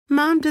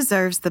Mom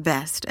deserves the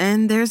best,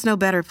 and there's no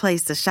better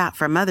place to shop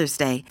for Mother's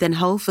Day than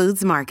Whole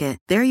Foods Market.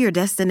 They're your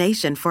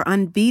destination for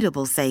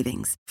unbeatable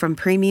savings, from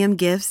premium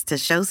gifts to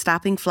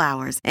show-stopping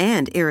flowers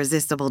and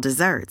irresistible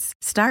desserts.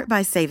 Start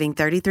by saving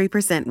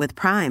 33% with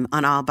Prime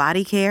on all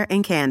body care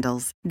and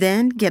candles.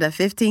 Then get a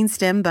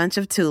 15-stem bunch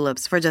of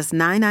tulips for just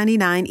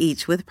 $9.99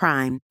 each with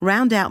Prime.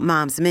 Round out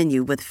Mom's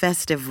menu with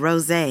festive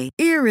rosé,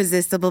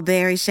 irresistible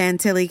berry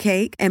chantilly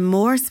cake, and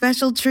more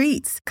special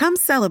treats. Come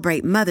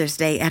celebrate Mother's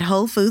Day at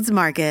Whole Foods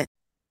Market.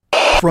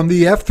 From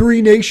the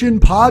F3 Nation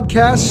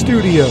Podcast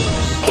Studios.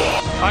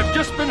 I've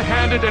just been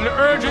handed an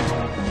urgent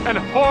and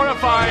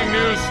horrifying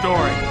news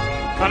story.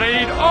 And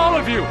I need all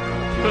of you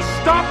to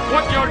stop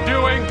what you're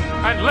doing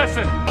and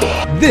listen.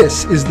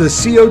 This is the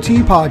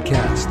COT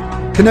Podcast,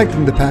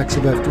 connecting the packs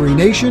of F3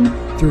 Nation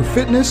through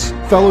fitness,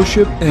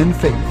 fellowship, and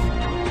faith.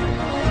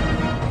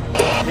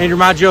 Andrew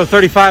Maggio,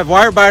 35,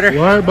 Wirebiter.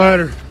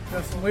 Wirebiter.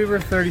 Justin Weaver,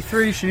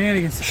 33,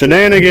 Shenanigans.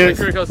 Shenanigans.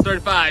 Kirkos,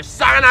 35,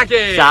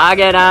 Saganaki.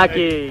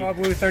 Saganaki. Bob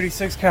Blue,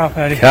 36, Cow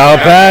Patty. Cow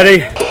Patty.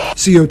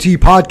 COT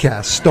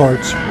Podcast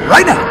starts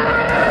right now.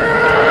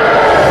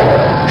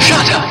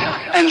 Shut up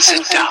and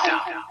sit down.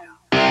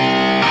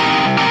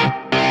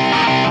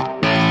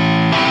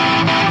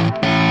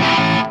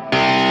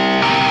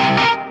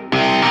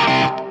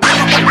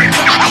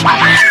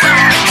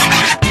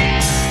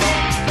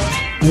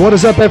 What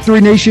is up,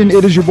 F3 Nation?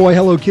 It is your boy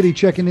Hello Kitty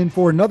checking in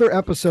for another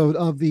episode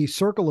of the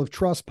Circle of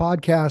Trust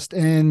podcast,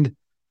 and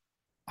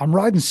I'm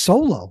riding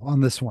solo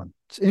on this one.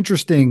 It's an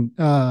interesting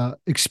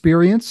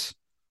experience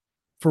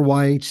for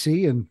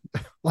YHC, and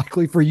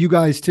likely for you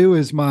guys too.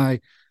 Is my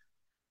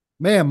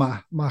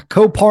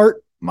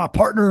co-part, my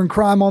partner in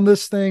crime on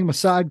this thing, my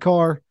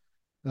sidecar.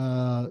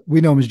 We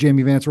know him as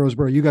Jamie Vance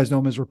Roseborough. You guys know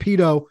him as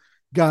Rapido.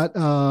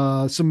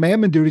 Got some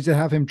Mammon duties that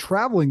have him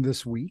traveling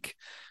this week.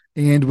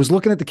 And was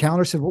looking at the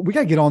calendar, said, well, we got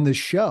to get on this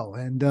show.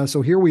 And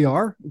so here we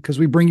are, because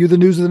we bring you the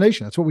news of the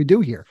nation. That's what we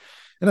do here.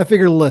 And I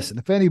figured, listen,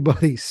 if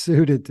anybody's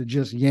suited to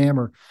just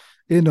yammer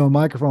into a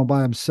microphone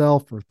by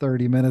himself for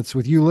 30 minutes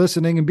with you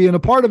listening and being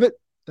a part of it,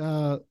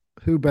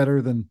 who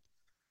better than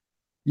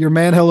your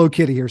man, Hello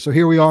Kitty here. So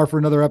here we are for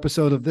another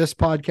episode of this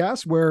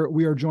podcast, where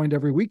we are joined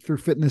every week through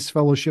fitness,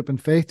 fellowship,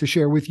 and faith to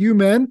share with you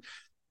men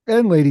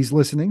and ladies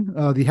listening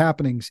the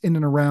happenings in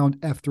and around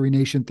F3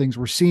 Nation, things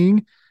we're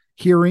seeing,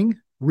 hearing,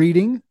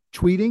 reading,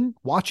 tweeting,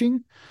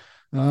 watching.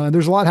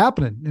 There's a lot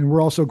happening, and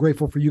we're also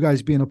grateful for you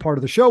guys being a part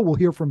of the show. We'll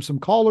hear from some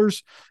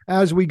callers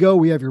as we go.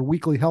 We have your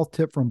weekly health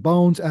tip from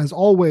Bones. As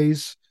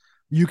always,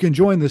 you can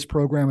join this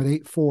program at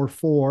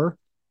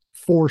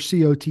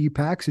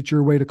 844-4COT-PACKS. It's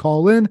your way to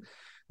call in.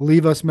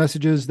 Leave us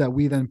messages that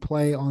we then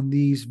play on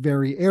these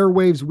very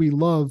airwaves. We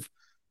love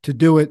to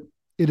do it.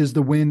 It is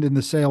the wind in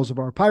the sails of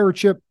our pirate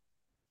ship.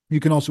 You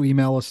can also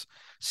email us,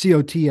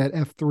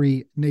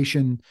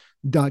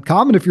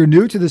 COT@F3Nation.com. And if you're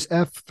new to this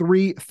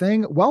F3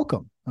 thing,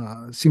 welcome.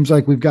 Seems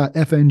like we've got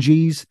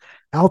FNGs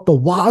out the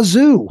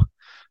wazoo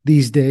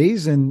these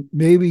days, and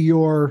maybe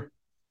you're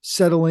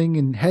settling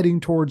and heading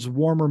towards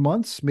warmer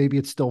months. Maybe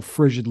it's still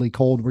frigidly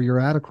cold where you're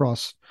at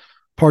across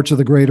parts of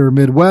the greater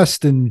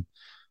Midwest, and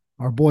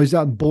our boys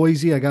out in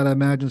Boise, I got to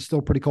imagine it's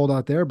still pretty cold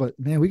out there, but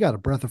man, we got a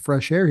breath of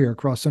fresh air here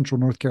across central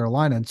North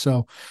Carolina. And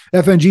so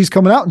FNG's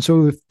coming out. And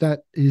so if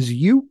that is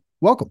you,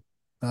 welcome.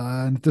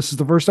 And if this is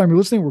the first time you're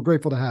listening, we're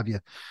grateful to have you.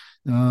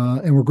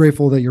 And we're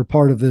grateful that you're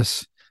part of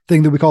this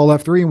thing that we call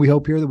F3. And we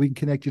hope here that we can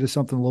connect you to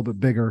something a little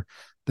bit bigger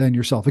than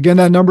yourself. Again,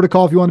 that number to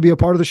call if you want to be a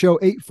part of the show,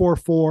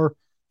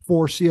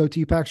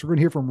 844-4COT-PACKS. We're going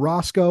to hear from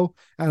Roscoe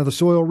out of the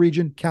Soil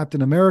region,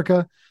 Captain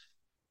America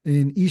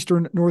in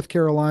Eastern North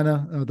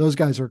Carolina. Those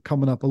guys are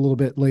coming up a little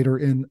bit later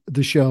in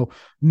the show.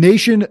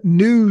 Nation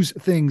news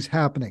things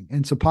happening,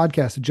 and some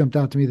podcasts that jumped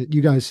out to me that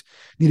you guys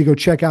need to go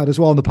check out as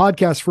well. On the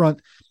podcast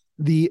front,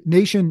 the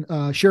Nation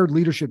Shared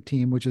Leadership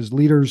Team, which is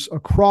leaders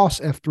across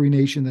F3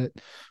 Nation that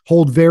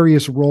hold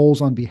various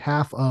roles on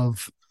behalf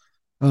of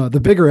the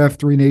bigger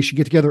F3 Nation,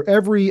 get together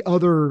every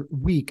other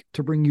week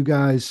to bring you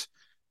guys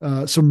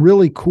some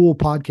really cool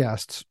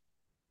podcasts.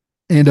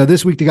 And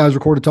this week, the guys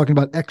recorded talking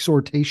about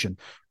exhortation.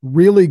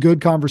 Really good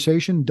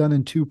conversation done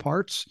in two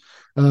parts.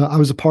 I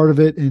was a part of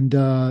it, and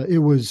it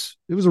was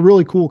a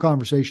really cool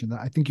conversation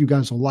that I think you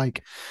guys will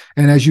like.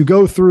 And as you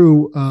go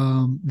through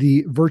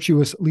the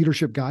Virtuous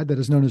Leadership Guide that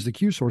is known as the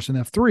Q Source in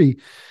F3,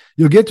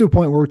 you'll get to a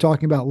point where we're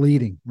talking about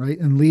leading, right?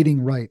 And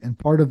leading right. And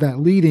part of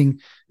that leading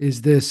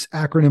is this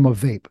acronym of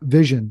VAPE: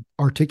 vision,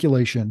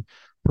 articulation,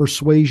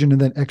 persuasion, and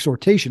then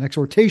exhortation.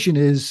 Exhortation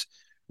is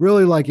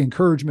really like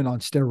encouragement on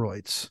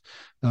steroids.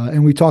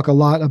 And we talk a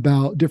lot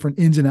about different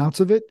ins and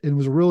outs of it. It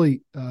was a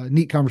really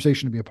neat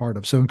conversation to be a part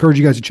of. So I encourage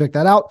you guys to check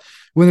that out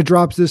when it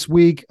drops this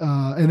week.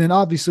 And then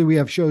obviously we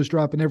have shows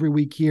dropping every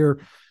week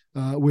here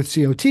with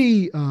COT,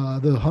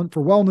 the Hunt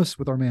for Wellness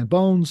with our man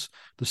Bones,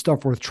 the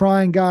Stuff Worth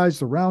Trying guys,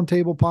 the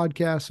Roundtable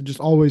podcast, and just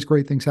always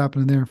great things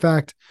happening there. In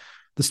fact,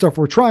 the Stuff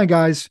Worth Trying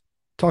guys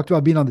talked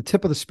about being on the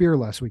tip of the spear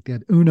last week. They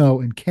had Uno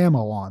and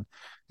Camo on.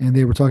 and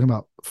they were talking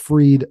about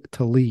Freed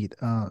to Lead.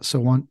 So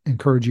I want to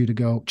encourage you to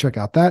go check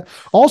out that.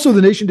 Also,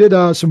 the Nation did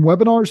some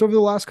webinars over the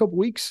last couple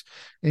weeks.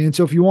 And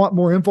so if you want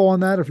more info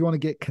on that, or if you want to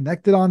get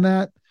connected on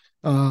that,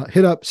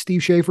 hit up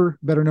Steve Schaefer,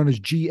 better known as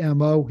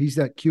GMO. He's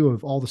that Q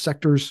of all the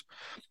sectors.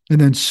 And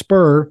then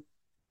Spur,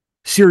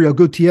 Cirio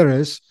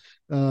Gutierrez,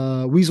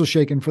 Weasel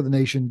Shaking for the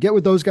Nation. Get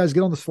with those guys,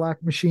 get on the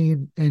Slack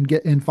machine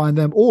and find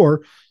them.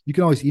 Or you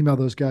can always email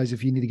those guys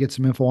if you need to get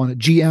some info on it.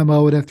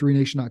 GMO at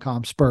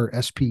F3Nation.com, Spur,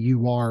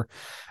 SPUR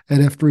at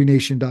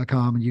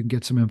F3Nation.com, and you can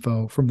get some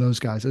info from those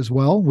guys as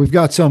well. We've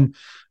got some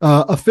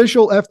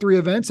official F3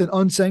 events and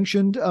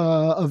unsanctioned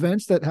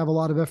events that have a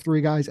lot of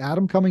F3 guys at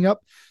them coming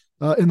up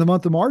in the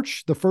month of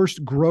March. The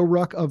first Grow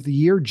Ruck of the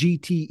year,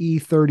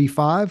 GTE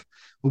 35,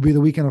 will be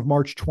the weekend of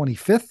March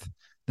 25th.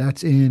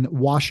 That's in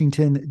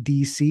Washington,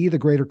 D.C., the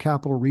greater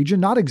capital region.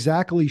 Not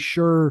exactly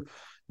sure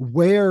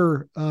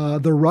where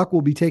the ruck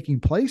will be taking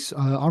place.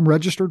 I'm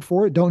registered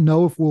for it. Don't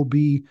know if we'll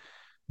be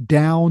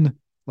down,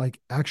 like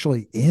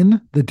actually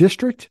in the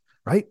district,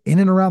 right? In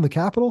and around the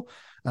Capitol.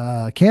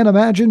 Can't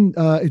imagine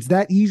it's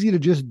that easy to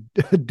just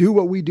do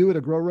what we do at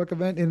a Grow Ruck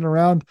event in and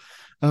around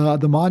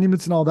the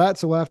monuments and all that.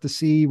 So we'll have to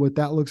see what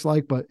that looks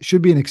like, but it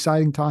should be an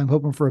exciting time.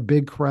 Hoping for a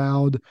big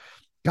crowd.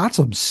 Got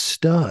some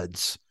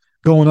studs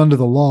going under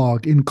the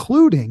log,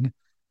 including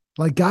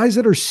like guys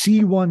that are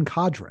C1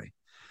 cadre.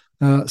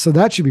 So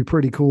that should be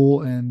pretty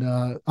cool. And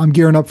I'm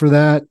gearing up for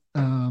that.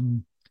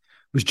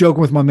 Was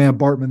joking with my man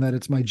Bartman that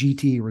it's my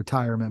GT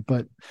retirement,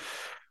 but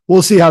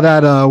we'll see how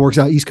that works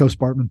out. East Coast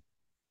Bartman.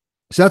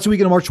 So that's the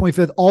weekend of March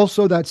 25th.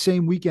 Also that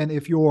same weekend,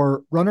 if you're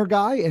a runner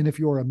guy and if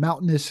you're a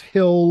mountainous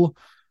hillbilly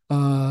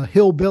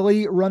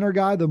runner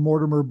guy, the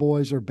Mortimer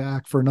boys are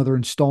back for another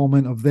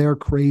installment of their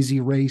crazy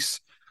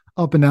race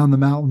up and down the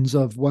mountains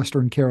of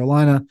Western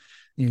Carolina.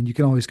 And you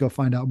can always go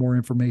find out more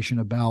information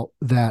about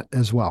that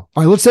as well.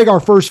 All right, let's take our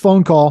first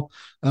phone call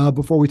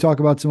before we talk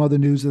about some other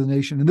news of the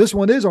nation. And this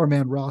one is our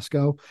man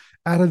Roscoe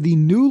out of the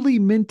newly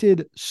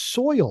minted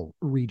Soil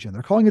region.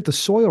 They're calling it the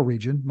Soil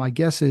region. My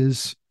guess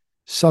is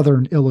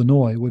Southern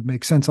Illinois would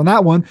make sense on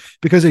that one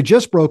because they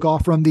just broke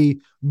off from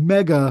the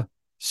mega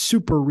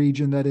super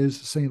region that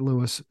is St.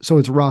 Louis. So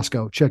it's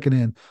Roscoe checking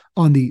in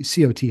on the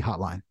COT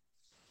hotline.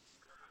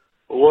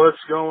 What's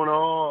going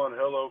on?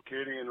 Hello,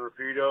 Kitty and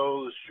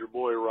Rapido. This is your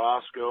boy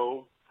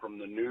Roscoe from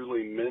the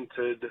newly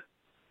minted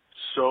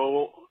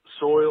Soil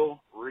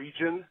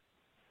region.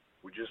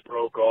 We just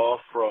broke off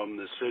from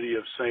the city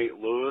of St.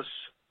 Louis.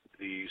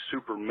 The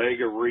super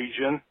mega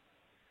region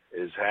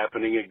is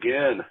happening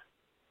again.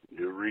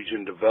 New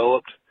region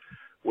developed.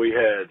 We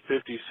had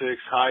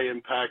 56 high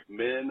impact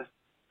men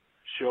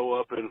show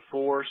up in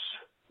force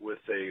with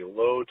a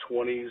low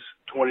 20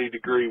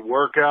 degree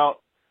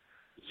workout.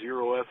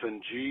 0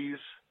 F&Gs.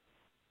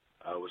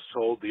 I was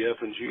told the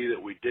F&G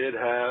that we did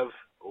have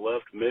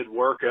left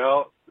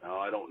mid-workout. Now,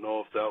 I don't know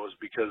if that was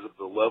because of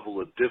the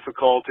level of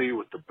difficulty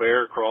with the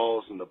bear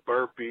crawls and the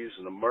burpees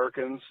and the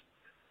Merkins,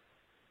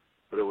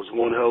 but it was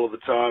one hell of a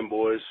time,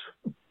 boys.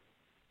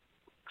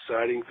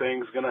 Exciting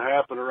things going to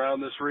happen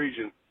around this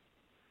region.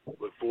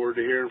 Look forward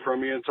to hearing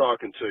from you and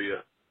talking to you.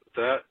 With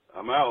that,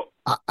 I'm out.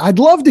 I'd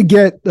love to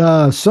get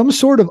some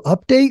sort of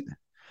update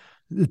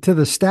to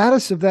the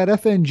status of that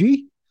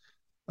FNG.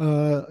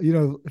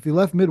 If he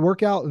left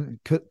mid-workout,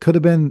 could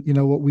have been,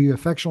 what we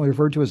affectionately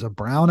referred to as a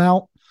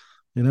brownout.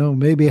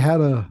 Maybe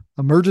had a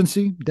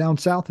emergency down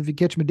south if you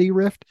catch my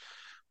D-rift,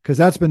 because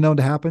that's been known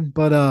to happen.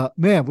 But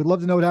man, we'd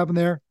love to know what happened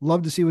there.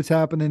 Love to see what's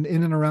happening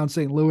in and around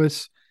St.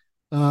 Louis.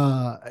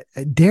 I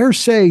dare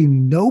say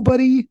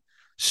nobody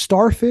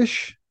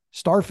starfishes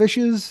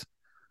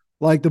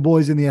like the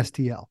boys in the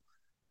STL.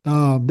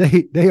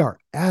 They are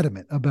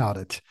adamant about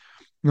it,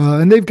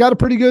 and they've got a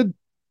pretty good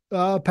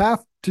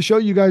path to show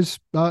you guys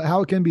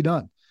how it can be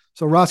done.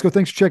 So Roscoe,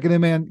 thanks for checking in,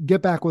 man.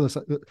 Get back with us.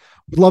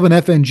 We'd love an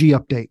FNG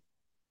update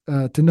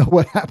to know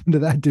what happened to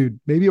that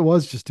dude. Maybe it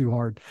was just too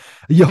hard.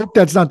 You hope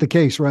that's not the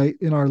case, right?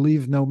 In our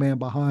leave no man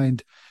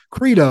behind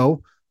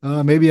credo,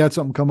 maybe that's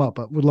something come up,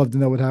 but we'd love to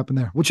know what happened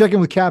there. We'll check in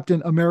with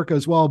Captain America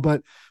as well,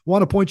 but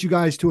want to point you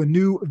guys to a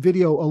new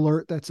video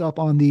alert that's up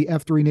on the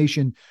F3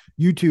 Nation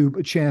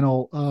YouTube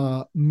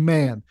channel.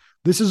 Man,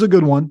 this is a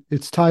good one.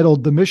 It's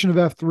titled The Mission of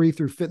F3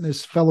 Through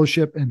Fitness,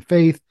 Fellowship, and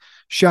Faith.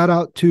 Shout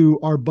out to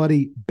our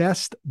buddy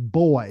Best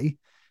Boy,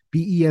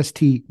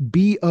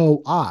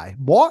 BESTBOI.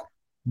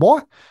 Boy.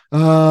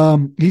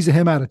 He's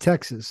him out of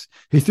Texas.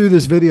 He threw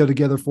this video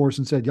together for us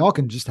and said, y'all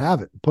can just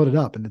have it and put it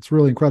up. And it's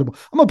really incredible.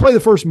 I'm going to play the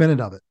first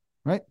minute of it,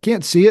 right?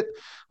 Can't see it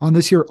on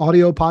this here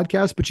audio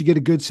podcast, but you get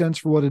a good sense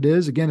for what it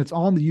is. Again, it's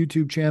on the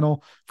YouTube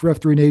channel for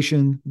F3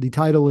 Nation. The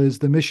title is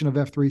The Mission of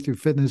F3 Through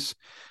Fitness,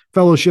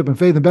 Fellowship, and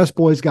Faith. And Best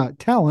Boy's got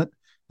talent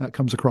that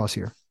comes across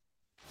here.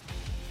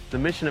 The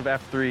mission of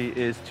F3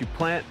 is to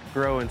plant,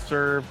 grow, and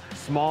serve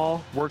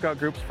small workout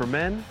groups for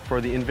men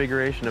for the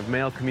invigoration of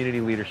male community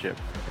leadership.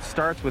 It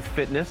starts with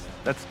fitness.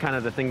 That's kind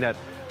of the thing that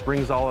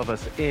brings all of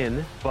us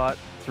in, but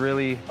it's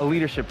really a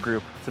leadership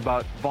group. It's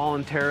about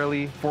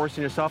voluntarily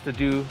forcing yourself to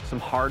do some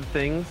hard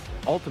things,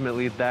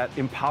 ultimately that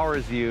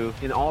empowers you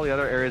in all the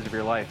other areas of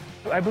your life.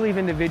 I believe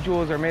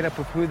individuals are made up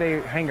of who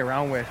they hang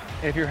around with.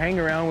 If you're hanging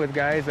around with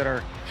guys that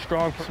are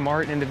strong,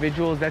 smart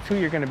individuals, that's who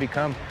you're going to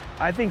become.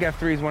 I think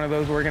F3 is one of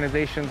those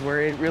organizations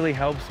where it really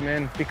helps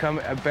men become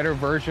a better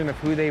version of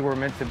who they were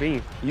meant to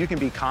be. You can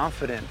be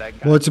confident that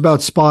guy. Well, it's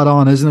about spot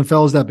on, isn't it,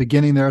 fellas? That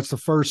beginning there, it's the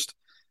first,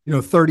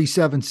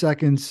 37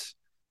 seconds.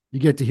 You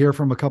get to hear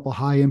from a couple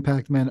high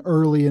impact men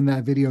early in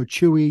that video.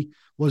 Chewy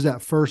was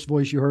that first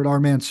voice you heard. Our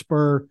man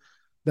Spur,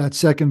 that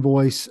second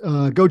voice.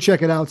 Go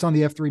check it out. It's on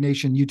the F3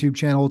 Nation YouTube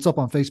channel. It's up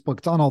on Facebook.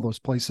 It's on all those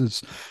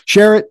places.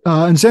 Share it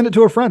and send it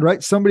to a friend,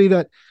 right? Somebody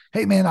that,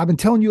 hey, man, I've been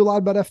telling you a lot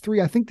about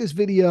F3. I think this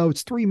video,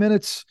 it's 3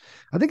 minutes.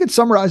 I think it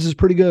summarizes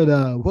pretty good.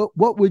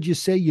 What would you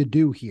say you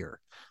do here?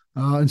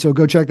 And so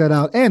go check that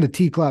out. And a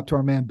T-clap to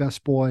our man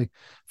Best Boy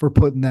for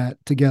putting that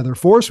together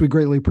for us. We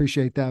greatly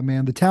appreciate that,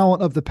 man. The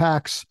talent of the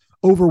PAX,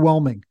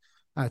 overwhelming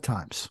at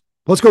times.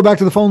 Let's go back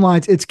to the phone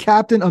lines. It's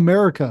Captain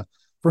America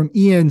from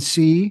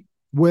ENC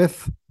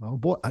with, oh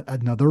boy,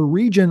 another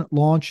region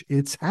launch.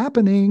 It's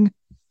happening.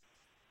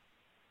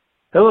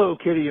 Hello,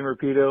 Kitty and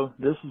Rapido.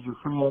 This is your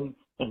friend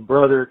and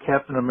brother,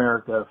 Captain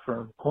America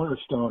from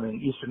Cornerstone in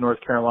eastern North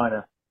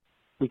Carolina.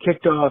 We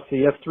kicked off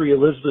the F3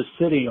 Elizabeth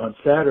City on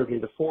Saturday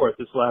the 4th,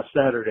 this last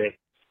Saturday.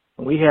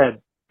 And we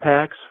had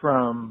PAX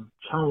from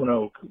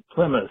Roanoke,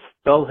 Plymouth,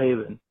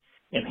 Belhaven,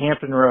 and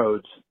Hampton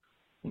Roads.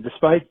 And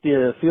despite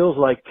the feels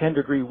like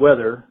 10-degree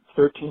weather,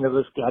 13 of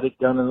us got it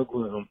done in the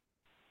gloom.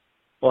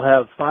 We'll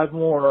have 5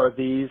 more of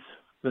these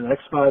for the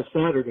next 5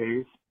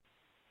 Saturdays,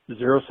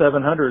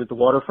 0700 at the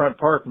Waterfront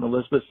Park in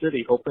Elizabeth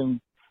City, hoping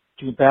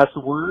you can pass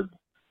the word.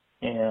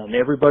 And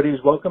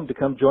everybody's welcome to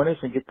come join us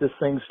and get this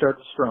thing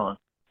started strong.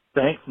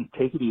 Thanks, and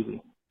take it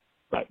easy.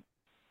 Bye.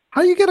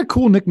 How do you get a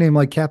cool nickname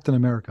like Captain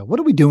America? What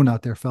are we doing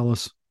out there,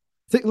 fellas?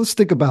 Let's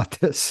think about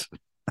this.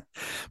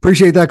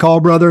 Appreciate that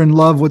call, brother, and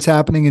love what's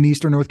happening in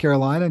eastern North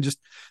Carolina and just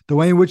the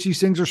way in which these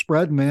things are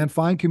spreading, man.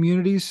 Find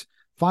communities,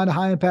 find a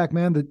high impact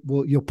man that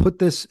you'll put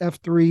this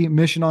F3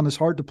 mission on his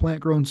heart to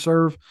plant, grow, and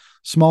serve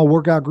small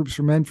workout groups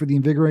for men for the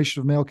invigoration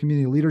of male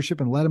community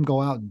leadership, and let them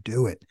go out and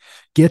do it.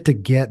 Get to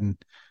getting.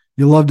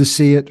 You love to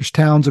see it. There's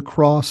towns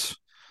across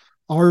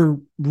our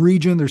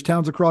region. There's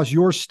towns across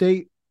your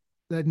state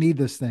that need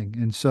this thing.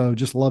 And so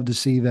just love to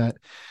see that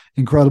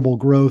incredible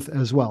growth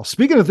as well.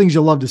 Speaking of things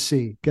you love to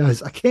see,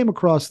 guys, I came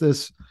across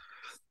this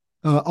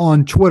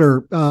on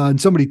Twitter and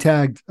somebody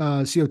tagged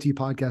COT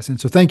podcast. And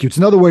so thank you. It's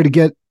another way to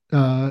get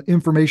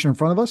information in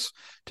front of us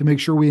to make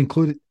sure we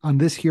include it on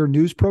this here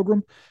news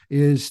program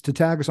is to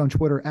tag us on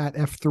Twitter at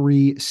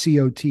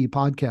F3COT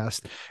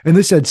podcast. And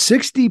this said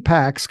 60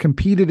 PAX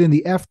competed in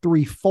the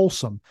F3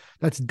 Folsom,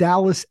 that's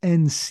Dallas,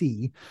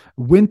 NC,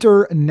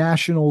 Winter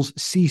Nationals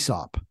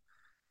CSOP.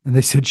 And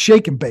they said,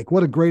 shake and bake.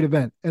 What a great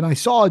event. And I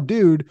saw a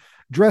dude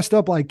dressed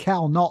up like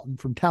Cal Naughton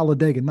from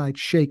Talladega Nights,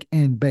 shake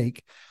and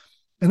bake.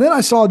 And then I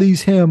saw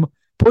him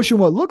pushing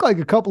what looked like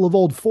a couple of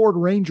old Ford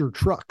Ranger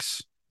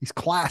trucks, these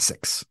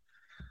classics.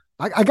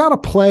 I got to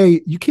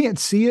play. You can't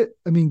see it.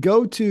 I mean,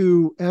 go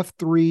to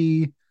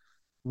F3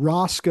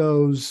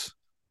 Roscoe's.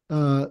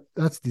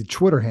 That's the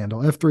Twitter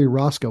handle, F3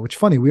 Roscoe, which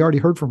funny. We already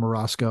heard from a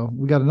Roscoe.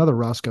 We got another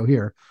Roscoe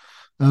here.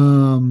 At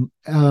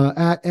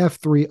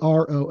F3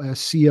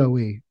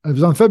 ROSCOE. It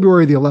was on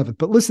February the 11th,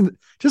 but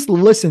just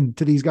listen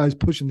to these guys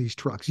pushing these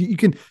trucks. You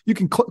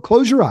can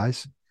close your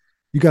eyes.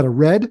 You got a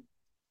red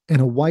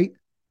and a white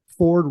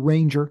Ford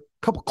Ranger,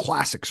 couple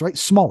classics, right?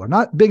 Smaller,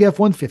 not big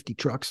F-150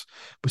 trucks,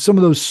 but some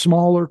of those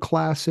smaller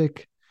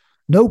classic,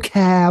 no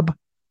cab,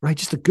 right?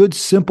 Just a good,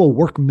 simple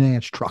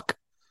workman's truck.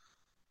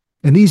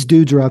 And these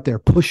dudes are out there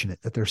pushing it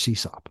at their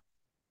CSOP.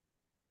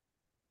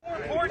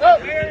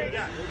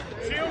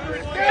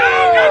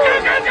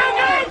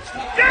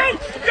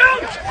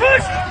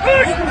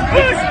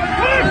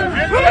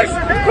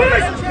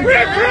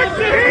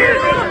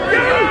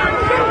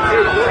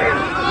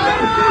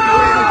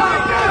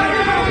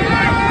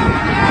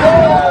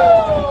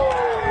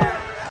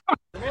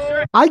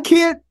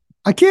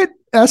 I can't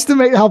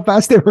estimate how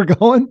fast they were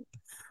going.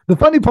 The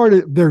funny part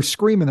is they're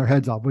screaming their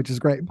heads off, which is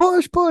great.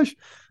 Push, push.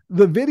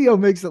 The video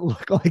makes it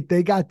look like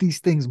they got these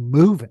things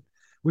moving,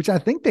 which I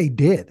think they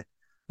did.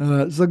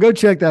 So go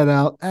check that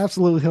out.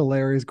 Absolutely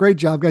hilarious. Great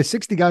job, guys.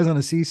 60 guys on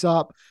a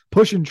CSOP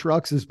pushing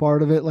trucks is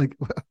part of it. Like,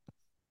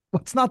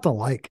 what's not to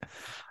like?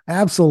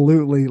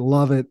 Absolutely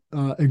love it.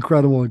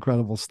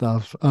 Incredible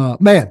stuff.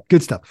 Man,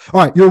 good stuff.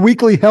 All right. Your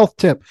weekly health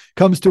tip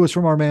comes to us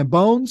from our man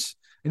Bones,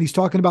 and he's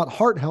talking about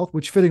heart health,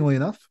 which fittingly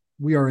enough,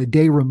 we are a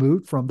day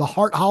removed from the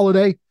heart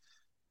holiday,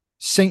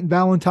 St.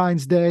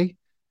 Valentine's Day,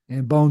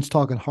 and Bones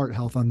talking heart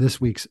health on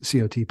this week's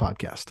COT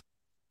podcast.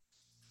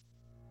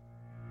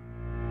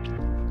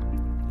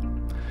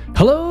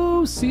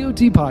 Hello,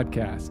 COT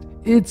Podcast.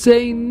 It's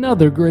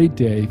another great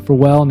day for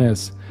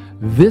wellness.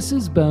 This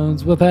is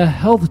Bones with a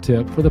health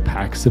tip for the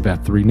PAX of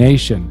F3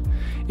 Nation.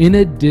 In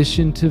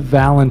addition to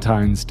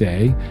Valentine's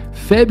Day,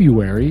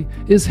 February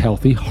is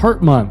Healthy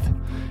Heart Month.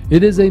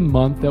 It is a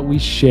month that we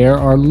share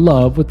our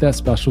love with that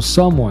special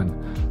someone,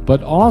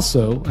 but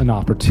also an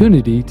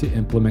opportunity to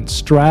implement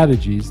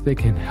strategies that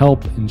can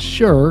help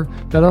ensure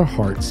that our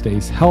heart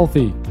stays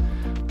healthy.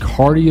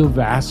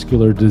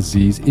 Cardiovascular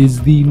disease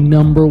is the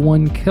number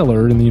one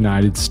killer in the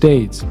United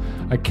States,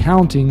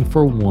 accounting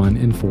for 1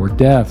 in 4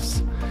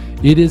 deaths.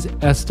 It is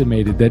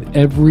estimated that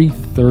every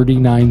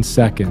 39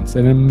 seconds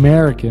an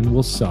American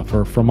will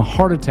suffer from a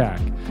heart attack,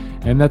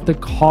 and that the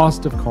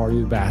cost of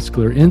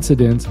cardiovascular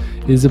incidents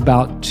is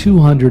about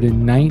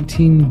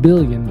 $219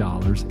 billion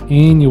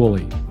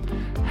annually.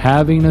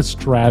 Having a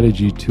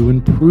strategy to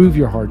improve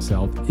your heart's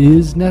health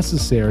is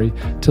necessary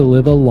to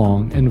live a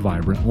long and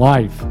vibrant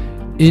life.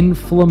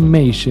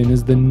 Inflammation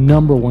is the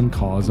number one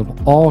cause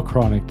of all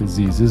chronic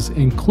diseases,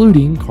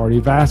 including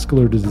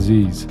cardiovascular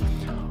disease.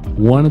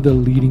 One of the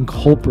leading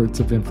culprits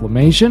of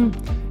inflammation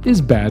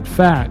is bad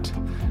fat.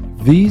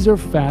 These are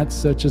fats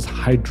such as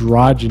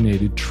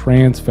hydrogenated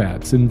trans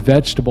fats and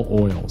vegetable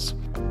oils.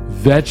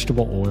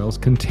 Vegetable oils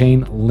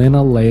contain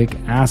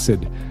linoleic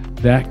acid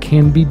that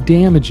can be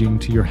damaging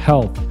to your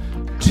health.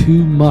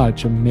 Too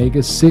much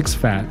omega-6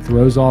 fat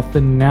throws off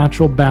the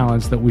natural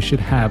balance that we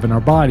should have in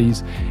our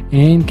bodies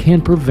and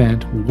can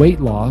prevent weight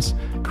loss,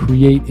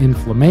 create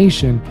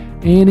inflammation,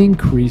 and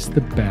increase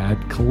the bad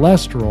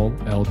cholesterol,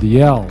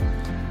 LDL.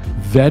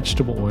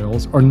 Vegetable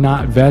oils are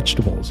not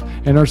vegetables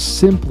and are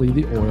simply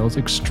the oils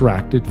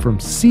extracted from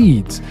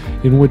seeds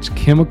in which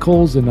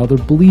chemicals and other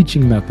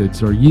bleaching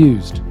methods are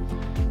used.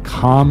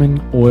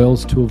 Common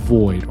oils to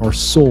avoid are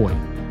soy,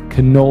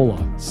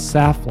 canola,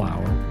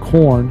 safflower,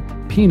 corn,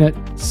 peanut,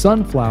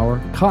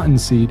 sunflower,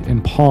 cottonseed,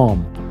 and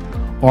palm.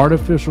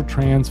 Artificial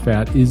trans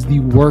fat is the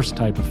worst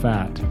type of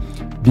fat.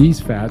 These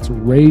fats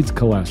raise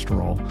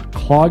cholesterol,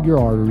 clog your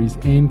arteries,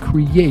 and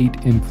create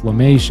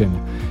inflammation.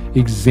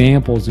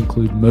 Examples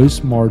include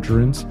most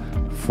margarines,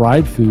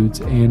 fried foods,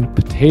 and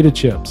potato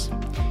chips.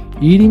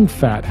 Eating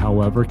fat,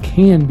 however,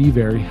 can be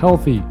very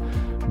healthy.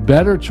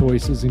 Better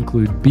choices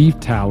include beef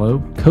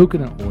tallow,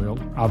 coconut oil,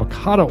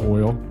 avocado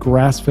oil,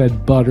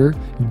 grass-fed butter,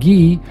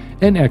 ghee,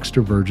 and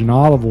extra virgin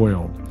olive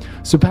oil.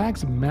 So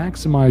PAX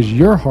maximize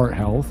your heart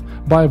health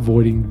by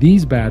avoiding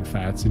these bad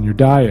fats in your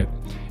diet.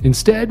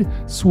 Instead,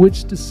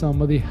 switch to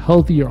some of the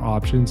healthier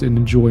options and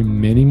enjoy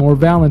many more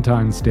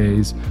Valentine's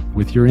Days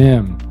with your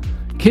M.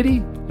 Kitty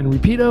and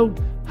Rapido,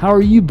 how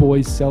are you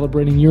boys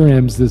celebrating your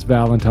M's this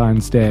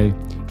Valentine's Day?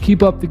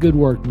 Keep up the good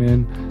work,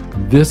 men.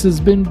 This has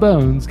been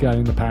Bones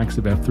guiding the PAX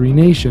of F3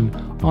 Nation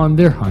on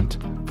their hunt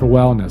for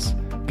wellness.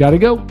 Gotta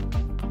go.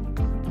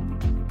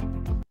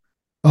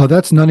 Oh,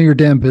 that's none of your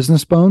damn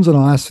business, Bones, and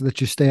I'll ask that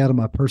you stay out of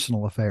my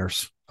personal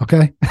affairs.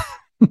 Okay?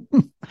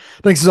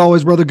 Thanks as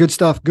always, brother. Good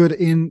stuff. Good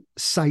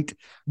insight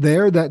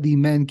there that the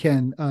men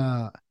can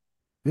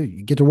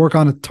get to work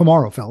on it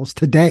tomorrow, fellas.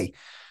 Today.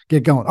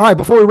 Get going. All right,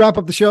 before we wrap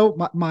up the show,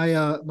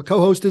 my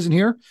co-host isn't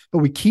here, but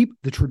we keep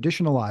the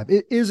tradition alive.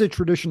 It is a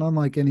tradition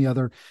unlike any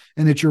other,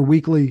 and it's your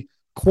weekly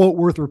quote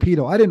worth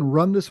Rapido. I didn't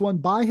run this one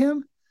by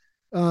him,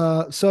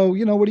 so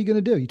you know what are you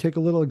going to do? You take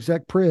a little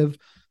exec priv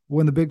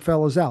when the big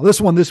fella's out.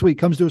 This one this week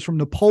comes to us from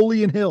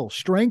Napoleon Hill.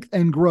 Strength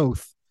and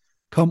growth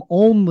come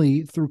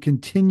only through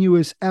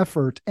continuous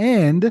effort,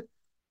 and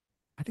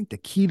I think the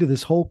key to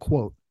this whole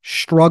quote: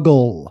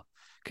 struggle,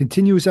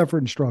 continuous effort,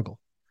 and struggle.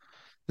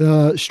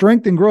 The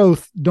strength and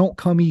growth don't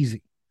come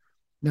easy.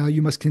 Now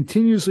you must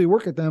continuously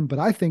work at them, but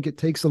I think it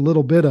takes a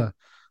little bit of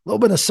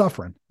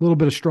suffering, a little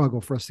bit of struggle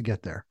for us to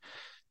get there.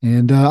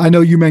 And I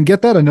know you men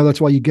get that. I know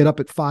that's why you get up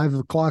at 5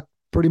 o'clock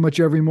pretty much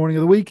every morning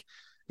of the week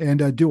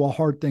and do a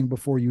hard thing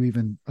before you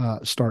even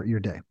start your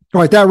day. All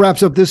right, that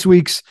wraps up this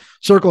week's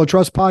Circle of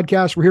Trust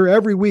podcast. We're here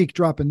every week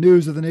dropping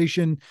news of the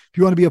nation. If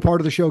you want to be a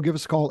part of the show, give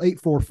us a call,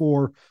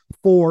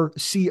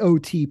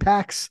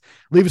 844-4COT-PAX.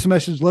 Leave us a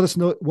message. Let us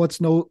know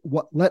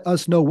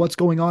what's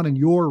going on in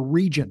your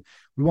region.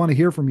 We want to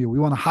hear from you. We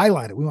want to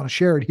highlight it. We want to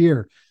share it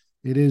here.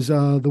 It is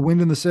the wind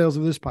in the sails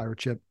of this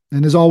pirate ship.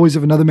 And as always,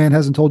 if another man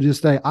hasn't told you to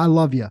stay, I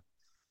love you.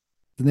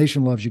 The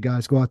nation loves you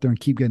guys. Go out there and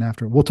keep getting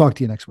after it. We'll talk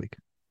to you next week.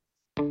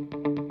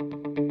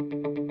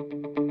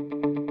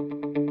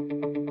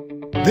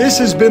 This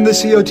has been the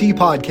COT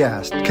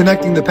Podcast,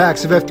 connecting the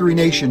PAX of F3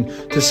 Nation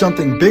to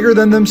something bigger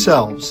than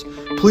themselves.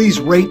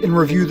 Please rate and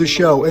review the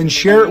show and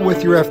share it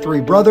with your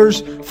F3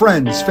 brothers,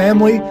 friends,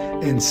 family,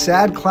 and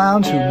sad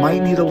clowns who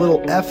might need a little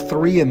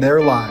F3 in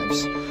their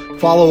lives.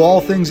 Follow all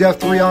things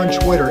F3 on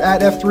Twitter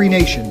at F3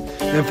 Nation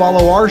and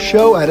follow our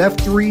show at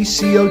F3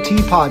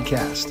 COT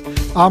Podcast.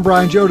 I'm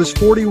Brian Jodas,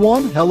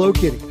 41. Hello,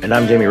 Kitty. And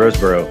I'm Jamie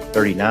Roseborough,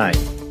 39.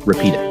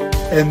 Repeat it.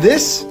 And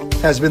this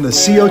has been the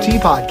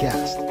COT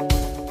Podcast.